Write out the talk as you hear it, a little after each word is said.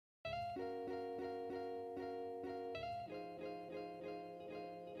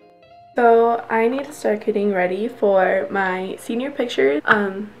So I need to start getting ready for my senior pictures.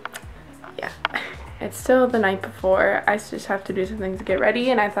 Yeah, it's still the night before. I just have to do some things to get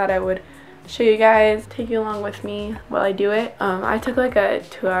ready, and I thought I would show you guys, take you along with me while I do it. I took like a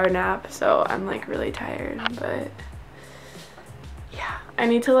 2-hour nap, so I'm like really tired, but yeah, I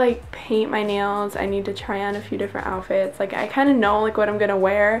need to like paint my nails. I need to try on a few different outfits. Like I kind of know like what I'm gonna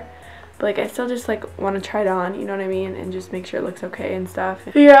wear, but like I still just like want to try it on, you know what I mean, and just make sure it looks okay and stuff.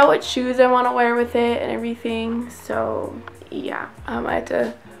 Figure out what shoes I want to wear with it and everything. So yeah, I have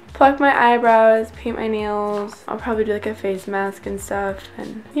to pluck my eyebrows, paint my nails. I'll probably do like a face mask and stuff.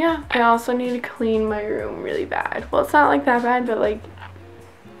 And yeah, I also need to clean my room really bad. Well, it's not like that bad, but like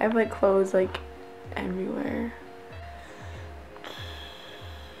I have like clothes like everywhere.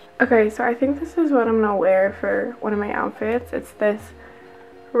 Okay, so I think this is what I'm gonna wear for one of my outfits. It's this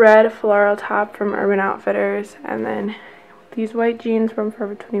red floral top from Urban Outfitters, and then these white jeans from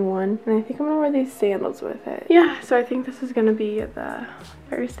Forever 21, and I think I'm gonna wear these sandals with it. Yeah, so I think this is gonna be the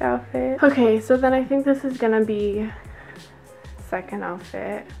first outfit. Okay, so then I think this is gonna be second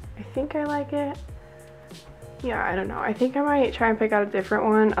outfit. I think I like it. Yeah, I don't know. I think I might try and pick out a different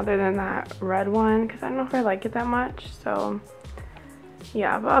one other than that red one, because I don't know if I like it that much. So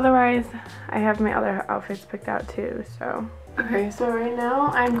yeah, but otherwise I have my other outfits picked out too. So okay, so right now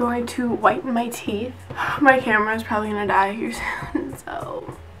I'm going to whiten my teeth. My camera is probably gonna die here soon,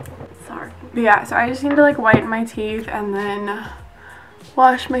 so sorry. But yeah, so I just need to like whiten my teeth and then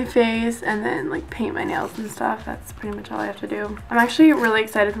wash my face and then like paint my nails and stuff. That's pretty much all I have to do. I'm actually really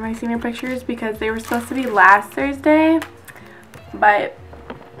excited for my senior pictures because they were supposed to be last Thursday, but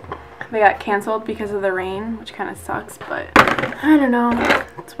they got canceled because of the rain, which kind of sucks, but I don't know,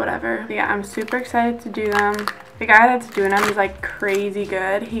 it's whatever. But yeah, I'm super excited to do them. The guy that's doing them is like crazy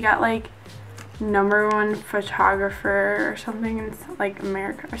good. He got like #1 photographer or something in like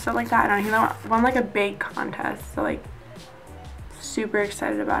America or something like that. I don't know, he won like a big contest, so like super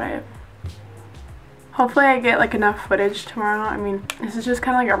excited about it. Hopefully I get like enough footage tomorrow. I mean, this is just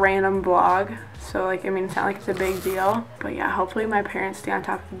kind of like a random vlog, so like, I mean, it's not like it's a big deal, but yeah, hopefully my parents stay on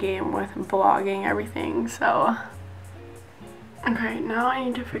top of the game with vlogging everything. So okay, now I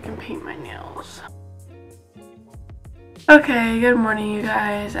need to freaking paint my nails. Okay, good morning you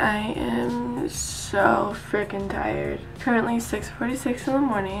guys. I am so freaking tired. Currently 6:46 in the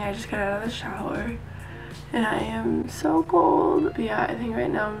morning. I just got out of the shower and I am so cold. But yeah, I think right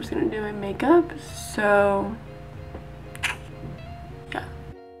now I'm just gonna do my makeup. So yeah.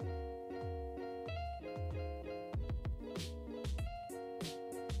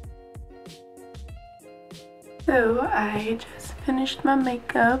 So I just finished my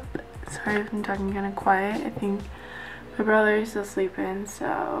makeup. Sorry if I'm talking kind of quiet. I think my brother is still sleeping,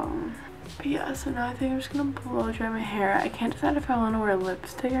 so but yeah, so now I think I'm just gonna blow dry my hair. I can't decide if I want to wear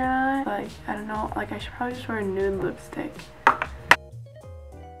lipstick or not. Like, I don't know, like I should probably just wear a nude lipstick.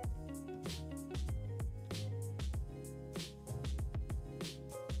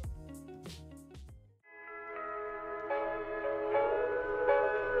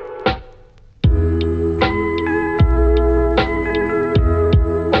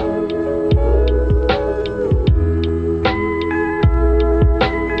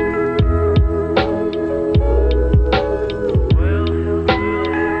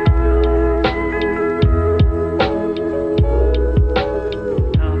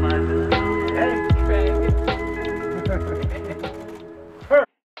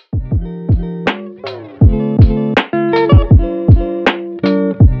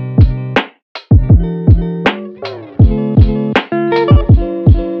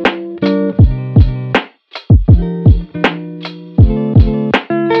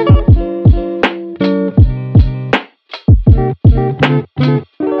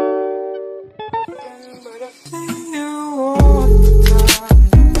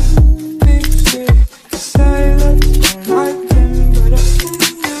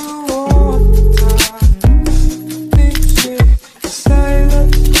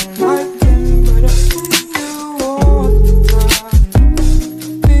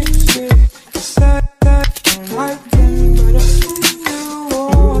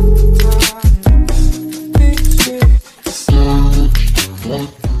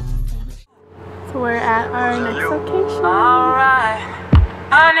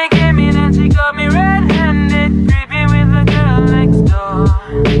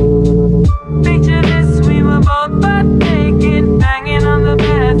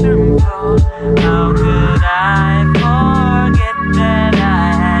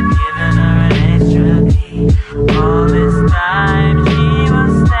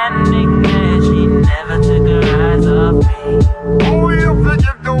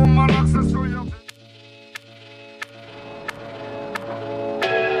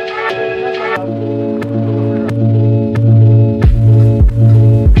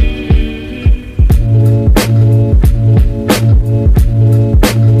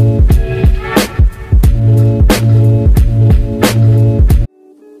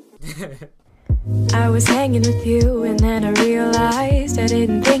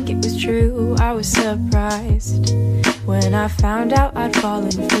 true. I was surprised when I found out I'd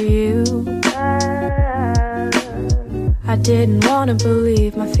fallen for you. I didn't wanna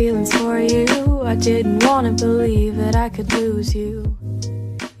believe my feelings for you. I didn't wanna believe that I could lose you.